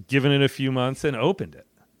 given it a few months and opened it.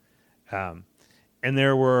 And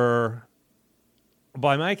there were,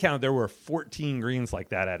 by my count, there were 14 greens like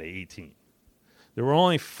that out of 18. There were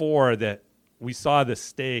only 4 that we saw the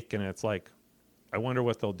stake, and it's like, I wonder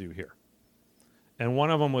what they'll do here. And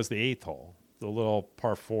one of them was the 8th hole, the little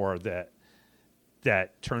par 4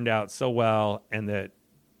 that turned out so well and that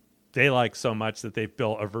they like so much that they've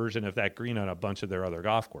built a version of that green on a bunch of their other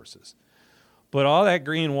golf courses. But all that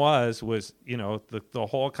green was, the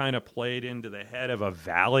hole kind of played into the head of a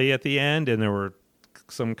valley at the end, and there were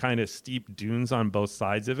some kind of steep dunes on both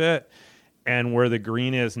sides of it. And where the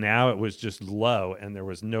green is now, it was just low, and there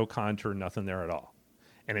was no contour, nothing there at all.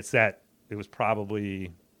 And it was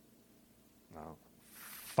probably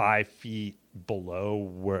 5 feet below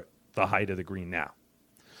where the height of the green now.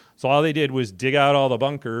 So all they did was dig out all the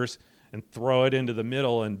bunkers and throw it into the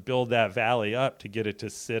middle and build that valley up to get it to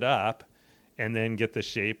sit up, and then get the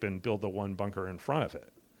shape and build the one bunker in front of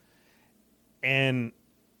it. And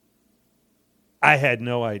I had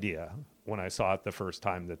no idea when I saw it the first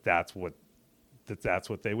time that's what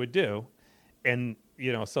they would do. And,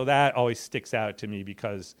 so that always sticks out to me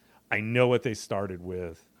because I know what they started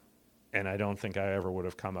with, and I don't think I ever would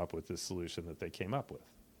have come up with this solution that they came up with,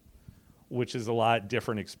 which is a lot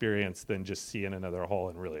different experience than just seeing another hole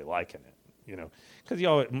and really liking it,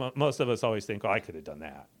 because most of us always think, I could have done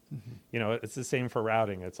that. Mm-hmm. It's the same for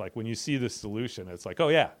routing. It's like when you see the solution, it's like, oh,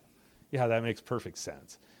 yeah, that makes perfect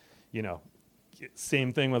sense.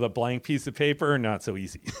 Same thing with a blank piece of paper, not so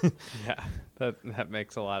easy. Yeah, that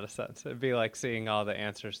makes a lot of sense. It'd be like seeing all the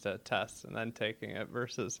answers to tests and then taking it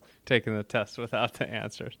versus taking the test without the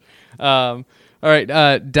answers. All right,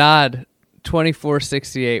 Dodd,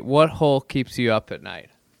 2468, what hole keeps you up at night?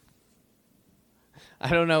 I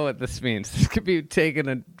don't know what this means. This could be taken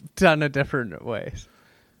a ton of different ways.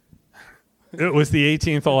 It was the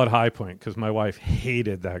 18th hole at High Point because my wife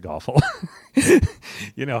hated that golf hole.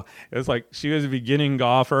 It was like she was a beginning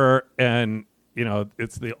golfer, and,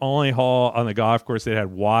 it's the only hole on the golf course that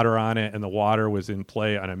had water on it, and the water was in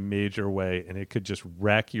play on a major way, and it could just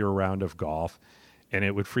wreck your round of golf, and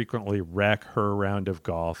it would frequently wreck her round of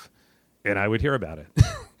golf, and I would hear about it.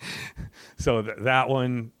 So that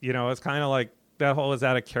one, it's kind of like, that hole is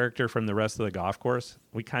out of character from the rest of the golf course.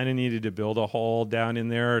 We kind of needed to build a hole down in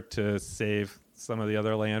there to save some of the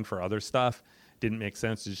other land for other stuff. Didn't make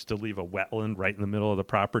sense just to leave a wetland right in the middle of the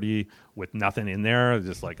property with nothing in there.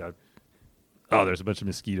 Just like there's a bunch of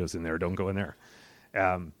mosquitoes in there. Don't go in there.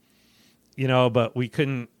 But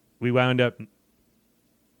we wound up,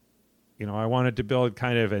 I wanted to build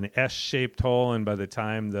kind of an S-shaped hole. And by the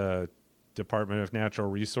time the Department of Natural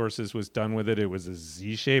Resources was done with it, it was a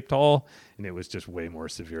Z-shaped hole, and it was just way more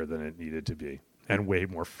severe than it needed to be and way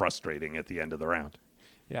more frustrating at the end of the round.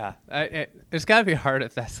 Yeah, it's got to be hard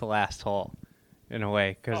if that's the last hole in a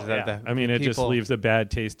way. Because it just leaves a bad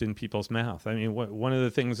taste in people's mouth. I mean, one of the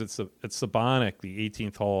things at Sabonic, the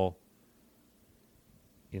 18th hole,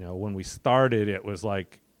 when we started, it was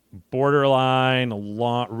like borderline,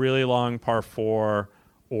 really long par 4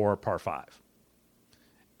 or par 5.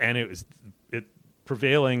 And it was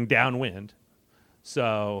prevailing downwind.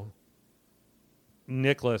 So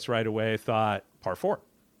Nicholas right away thought par 4,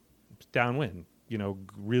 downwind.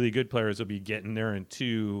 Really good players will be getting there in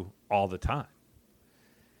 2 all the time.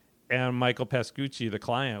 And Michael Pascucci, the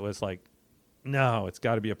client, was like, no, it's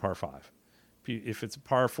got to be a par 5. If it's a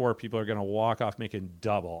par 4, people are going to walk off making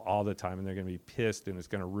double all the time, and they're going to be pissed, and it's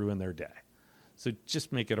going to ruin their day. So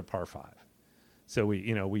just make it a par 5. So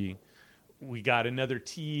we got another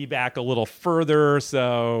tee back a little further,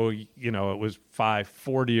 so, it was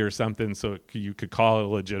 540 or something, so you could call it a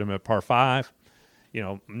legitimate par 5.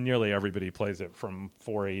 Nearly everybody plays it from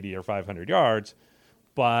 480 or 500 yards,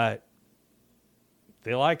 but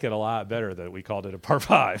they like it a lot better that we called it a par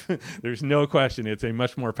 5. There's no question it's a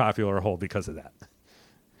much more popular hole because of that.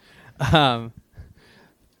 All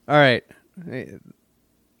right.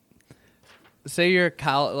 Say you're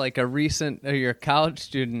you're a college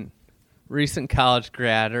student, recent college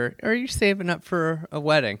grad, or are you saving up for a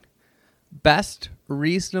wedding? Best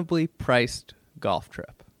reasonably priced golf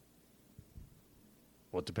trip?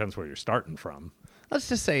 Well, it depends where you're starting from. Let's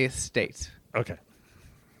just say states. Okay.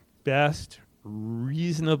 Best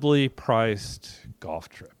reasonably priced golf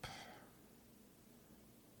trip.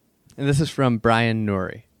 And this is from Brian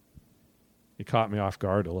Nuri. You caught me off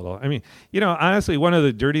guard a little. I mean, honestly, one of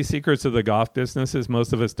the dirty secrets of the golf business is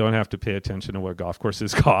most of us don't have to pay attention to what golf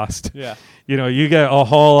courses cost. Yeah. You get a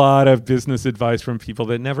whole lot of business advice from people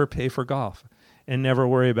that never pay for golf and never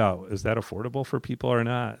worry about, is that affordable for people or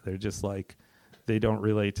not? They're just like, they don't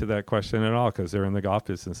relate to that question at all because they're in the golf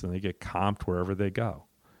business and they get comped wherever they go.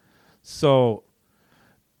 So,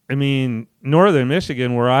 I mean, Northern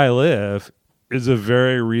Michigan, where I live, is a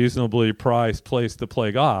very reasonably priced place to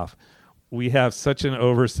play golf. We have such an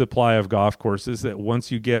oversupply of golf courses that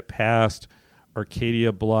once you get past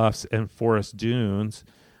Arcadia Bluffs and Forest Dunes,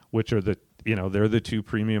 which are they're the two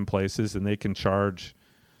premium places, and they can charge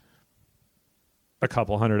a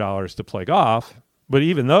couple $100 to play golf. But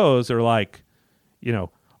even those are like,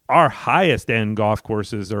 our highest end golf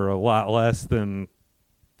courses are a lot less than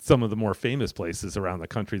some of the more famous places around the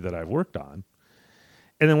country that I've worked on.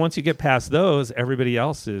 And then once you get past those, everybody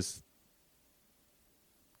else is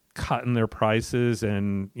cutting their prices,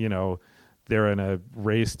 and they're in a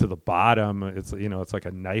race to the bottom. It's it's like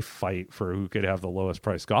a knife fight for who could have the lowest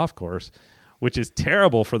price golf course, which is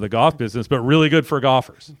terrible for the golf business, but really good for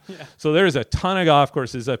golfers. Yeah. So there's a ton of golf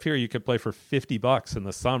courses up here you could play for $50 in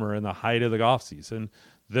the summer in the height of the golf season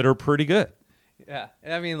that are pretty good. Yeah,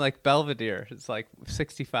 I mean, like Belvedere, it's like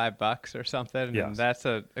 $65 or something, yes. And that's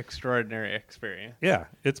an extraordinary experience. Yeah,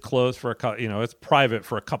 it's closed for it's private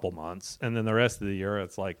for a couple months, and then the rest of the year,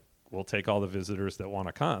 it's like we'll take all the visitors that want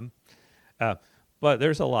to come. But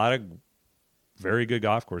there's a lot of very good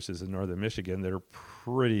golf courses in Northern Michigan that are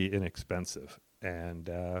pretty inexpensive, and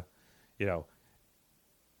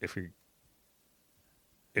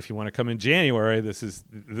if you want to come in January, this is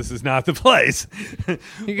not the place.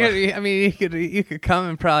 You could come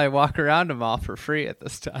and probably walk around them all for free at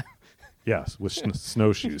this time. Yes, with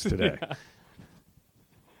snowshoes today.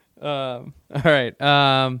 Yeah. All right.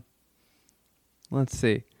 Let's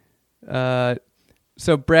see.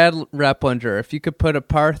 So Brad Replinger, if you could put a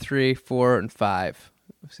par 3, 4, and 5,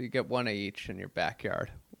 so you get one of each in your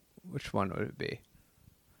backyard, which one would it be?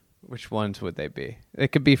 Which ones would they be?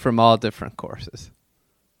 It could be from all different courses.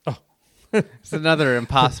 It's another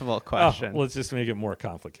impossible question. Let's just make it more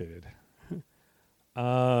complicated.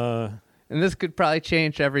 And this could probably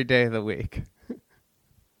change every day of the week.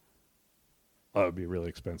 Oh, it would be really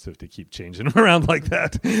expensive to keep changing them around like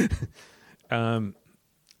that.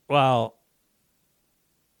 Well,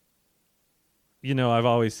 I've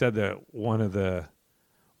always said that one of the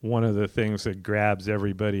things that grabs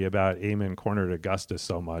everybody about Amen Corner at Augusta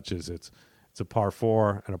so much is it's a par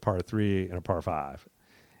 4 and a par 3 and a par 5.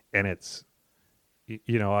 And it's,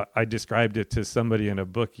 I described it to somebody in a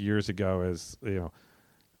book years ago as,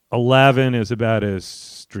 11 is about as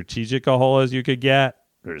strategic a hole as you could get.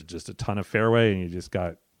 There's just a ton of fairway, and you just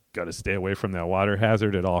got to stay away from that water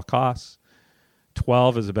hazard at all costs.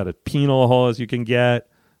 12 is about as penal a hole as you can get.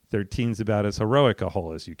 13 is about as heroic a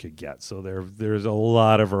hole as you could get. So there's a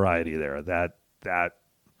lot of variety there. That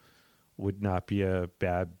would not be a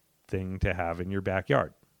bad thing to have in your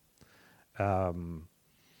backyard.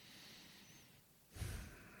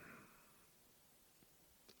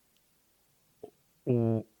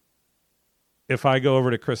 If I go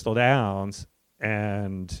over to Crystal Downs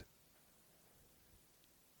and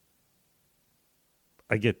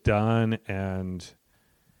I get done and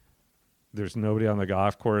there's nobody on the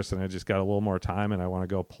golf course and I just got a little more time and I want to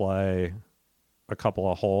go play a couple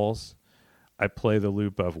of holes, I play the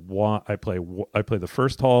loop of one. I play the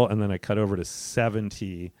first hole, and then I cut over to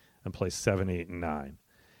 70 and play 7, 8, and 9.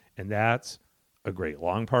 And that's a great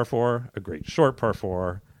long par 4, a great short par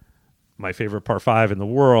 4, my favorite par 5 in the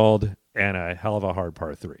world, and a hell of a hard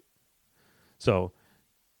par 3. So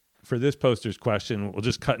for this poster's question, we'll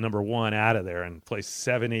just cut number 1 out of there and play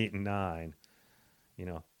 7, 8, and 9.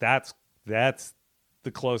 That's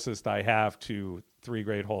the closest I have to 3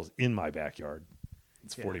 great holes in my backyard.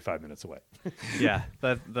 It's 45 minutes away. Yeah,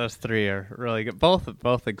 those 3 are really good.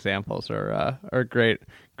 Both examples are great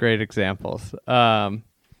examples. Outside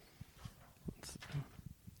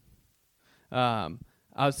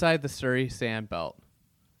the Surrey Sandbelt,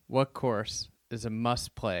 what course is a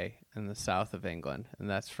must play in the south of England? And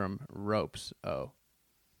that's from Ropes O.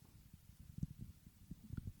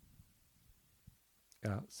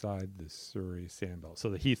 Outside the Surrey Sandbelt.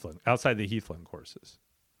 So outside the Heathland courses.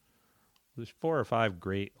 There's 4 or 5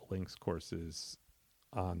 great links courses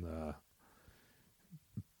on the,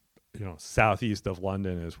 southeast of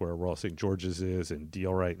London is where Royal St. George's is, and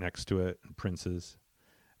Deal right next to it, and Prince's.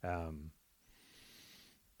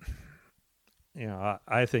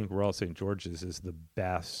 I think Royal St. George's is the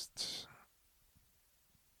best,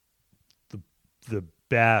 the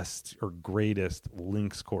best or greatest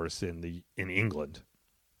links course in England.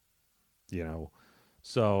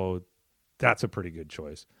 So that's a pretty good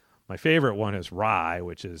choice. My favorite one is Rye,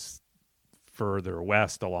 which is further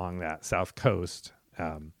west along that south coast.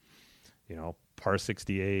 Par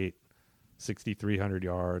 68, 6,300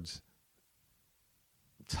 yards,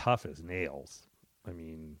 tough as nails. I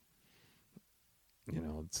mean,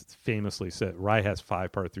 it's famously said, Rye has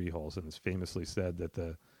 5 par 3 holes, and it's famously said that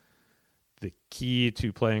the key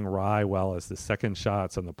to playing Rye well is the second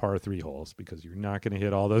shots on the par 3 holes, because you're not going to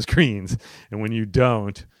hit all those greens. And when you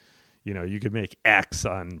don't, you could make X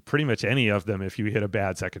on pretty much any of them if you hit a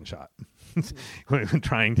bad second shot,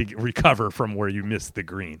 trying to recover from where you missed the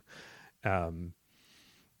green. I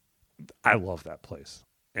love that place.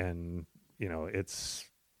 And, it's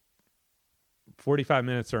 45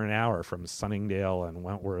 minutes or an hour from Sunningdale and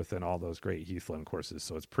Wentworth and all those great Heathland courses.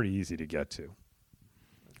 So it's pretty easy to get to.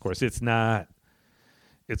 Of course, it's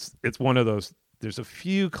one of those, there's a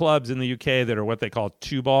few clubs in the UK that are what they call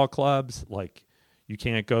 2-ball clubs. Like, you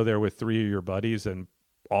can't go there with 3 of your buddies and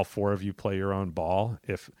all 4 of you play your own ball.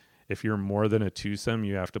 If you're more than a twosome,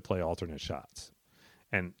 you have to play alternate shots.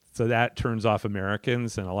 And so that turns off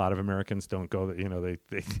Americans, and a lot of Americans don't go, they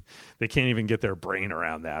can't even get their brain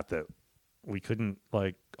around that we couldn't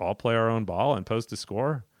all play our own ball and post a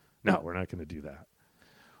score. No, we're not going to do that,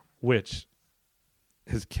 which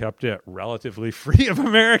has kept it relatively free of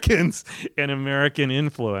Americans and American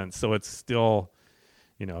influence. So it's still,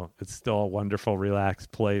 it's still a wonderful,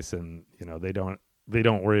 relaxed place. And, they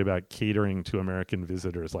don't worry about catering to American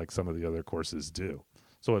visitors like some of the other courses do.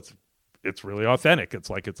 So it's really authentic. It's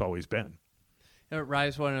like it's always been.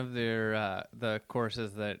 Rye's one of their the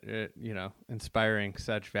courses that inspiring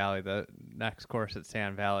Sedge Valley, the next course at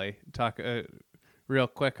Sand Valley. Talk real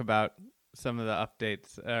quick about some of the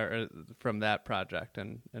updates from that project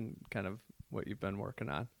and kind of what you've been working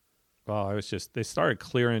on. Well, they started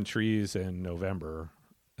clearing trees in November,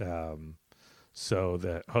 so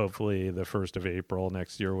that hopefully the 1st of April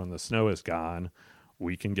next year, when the snow is gone,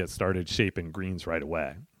 we can get started shaping greens right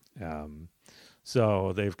away.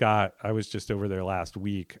 So I was just over there last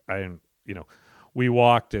week. We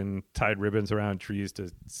walked and tied ribbons around trees to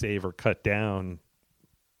save or cut down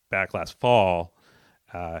back last fall.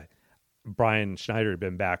 Brian Schneider had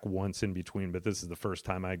been back once in between, but this is the first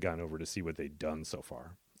time I'd gone over to see what they'd done so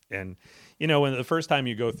far. And, when the first time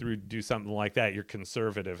you go through, do something like that, you're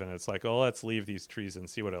conservative, and it's like, oh, let's leave these trees and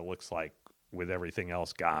see what it looks like with everything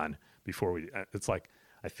else gone before it's like,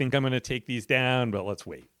 I think I'm going to take these down, but let's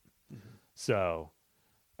wait. Mm-hmm. So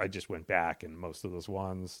I just went back, and most of those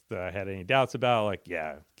ones that I had any doubts about,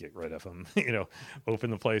 get rid of them,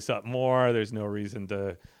 open the place up more. There's no reason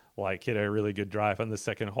to hit a really good drive on the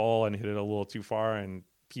second hole and hit it a little too far and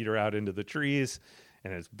peter out into the trees.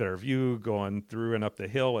 And it's better view going through and up the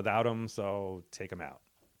hill without them. So take them out.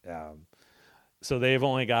 So they've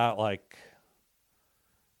only got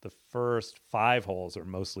the first 5 holes are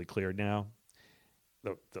mostly cleared now.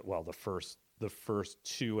 The first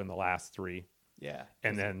 2 and the last 3. Yeah.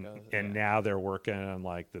 And then, now they're working on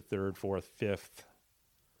the 3rd, 4th, 5th,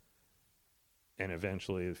 and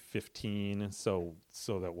eventually 15. So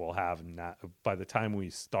that we'll have by the time we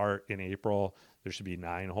start in April, there should be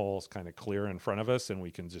 9 holes kind of clear in front of us, and we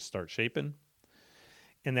can just start shaping.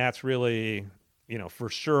 And that's really, for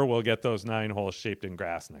sure we'll get those 9 holes shaped in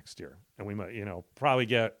grass next year. And we might,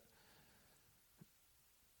 probably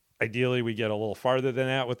ideally we get a little farther than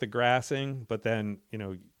that with the grassing, but then,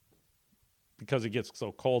 because it gets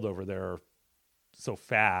so cold over there so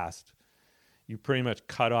fast, you pretty much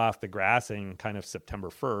cut off the grassing kind of September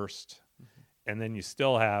 1st. And then you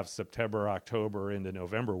still have September, October into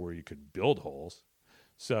November where you could build holes.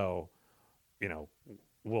 So,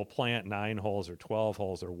 we'll plant 9 holes or 12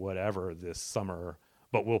 holes or whatever this summer,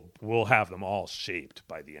 but we'll have them all shaped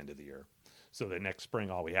by the end of the year. So the next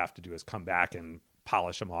spring, all we have to do is come back and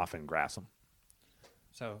polish them off and grass them.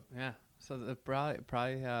 So, yeah. So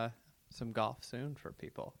probably some golf soon for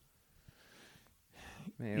people.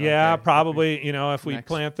 Maybe probably, if we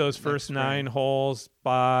plant those first 9 holes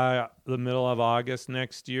by the middle of August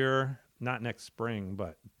next year, not next spring,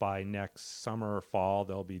 but by next summer or fall,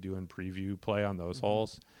 they'll be doing preview play on those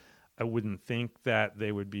holes. I wouldn't think that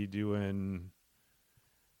they would be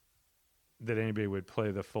that anybody would play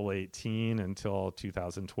the full 18 until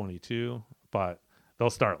 2022, but they'll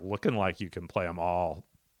start looking like you can play them all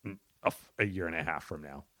a year and a half from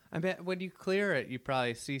now. I bet when you clear it, you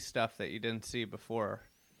probably see stuff that you didn't see before.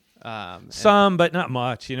 Some, but not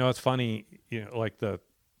much. It's funny. The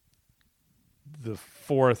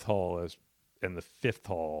 4th hole and the 5th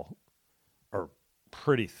hole are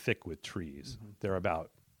pretty thick with trees. Mm-hmm.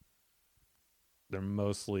 They're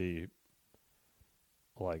mostly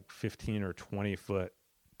 15 or 20 foot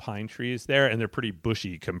pine trees there, and they're pretty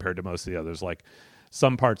bushy compared to most of the others. Like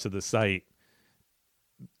some parts of the site,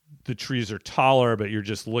 the trees are taller, but you're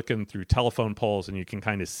just looking through telephone poles and you can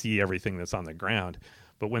kind of see everything that's on the ground.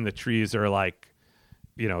 But when the trees are like,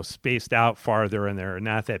 spaced out farther and they're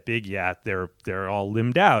not that big yet, they're all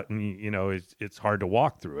limbed out, and it's hard to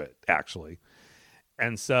walk through it actually.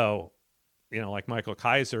 And so, like Michael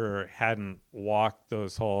Kaiser hadn't walked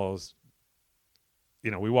those holes.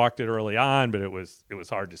 We walked it early on, but it was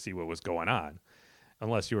hard to see what was going on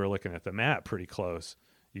unless you were looking at the map pretty close.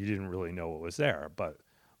 You didn't really know what was there. But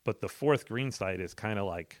the fourth green site is kind of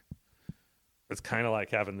like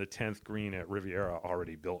having the 10th green at Riviera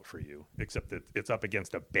already built for you, except that it's up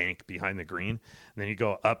against a bank behind the green. And then you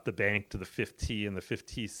go up the bank to the 5th tee, and the 5th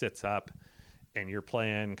tee sits up, and you're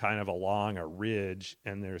playing kind of along a ridge,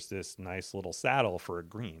 and there's this nice little saddle for a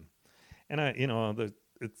green. And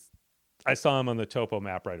I saw him on the topo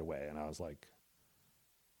map right away, and I was like,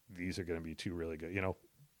 these are going to be two really good.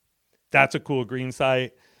 That's a cool green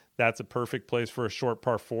site. That's a perfect place for a short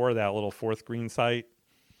par 4, that little 4th green site.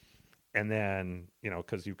 And then,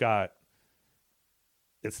 because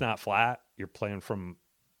it's not flat, you're playing from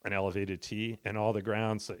an elevated tee and all the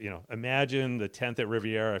grounds. So, imagine the 10th at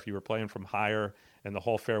Riviera if you were playing from higher and the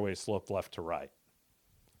whole fairway sloped left to right.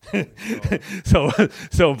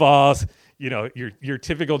 So balls, your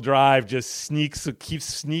typical drive just keeps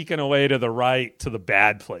sneaking away to the right to the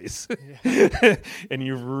bad place. Yeah. And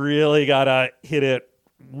you really got to hit it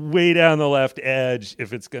way down the left edge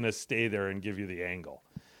if it's going to stay there and give you the angle.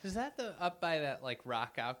 Is that up by that like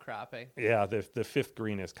rock outcropping? Yeah, the 5th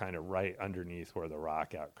green is kind of right underneath where the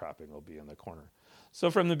rock outcropping will be in the corner. So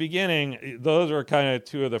from the beginning, those were kind of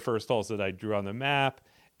two of the first holes that I drew on the map.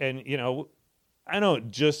 And, I don't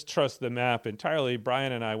just trust the map entirely.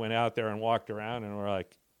 Brian and I went out there and walked around and we're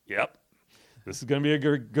like, yep, this is going to be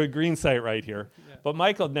a good green site right here. Yeah. But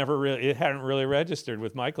Michael it hadn't really registered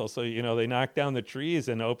with Michael. So, they knocked down the trees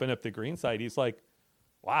and opened up the green site. He's like,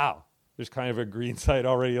 wow, there's kind of a green site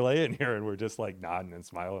already laying here. And we're just like nodding and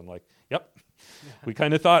smiling like, yep. Yeah. We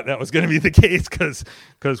kind of thought that was going to be the case because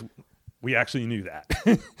we actually knew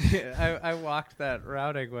that. Yeah, I walked that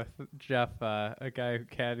routing with Jeff, a guy who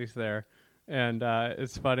caddies there. And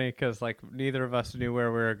it's funny because like neither of us knew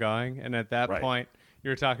where we were going. And at that point, you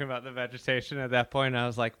were talking about the vegetation. At that point, I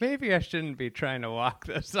was like, maybe I shouldn't be trying to walk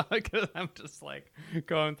this because I'm just like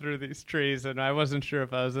going through these trees, and I wasn't sure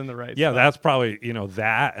if I was in the right spot. That's probably,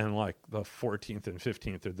 that and like the 14th and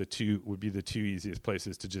 15th would be the two easiest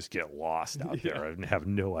places to just get lost out there and have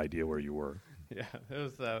no idea where you were. Yeah, it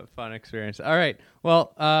was a fun experience. All right.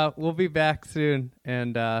 Well, we'll be back soon,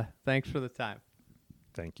 and thanks for the time.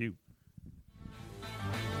 Thank you.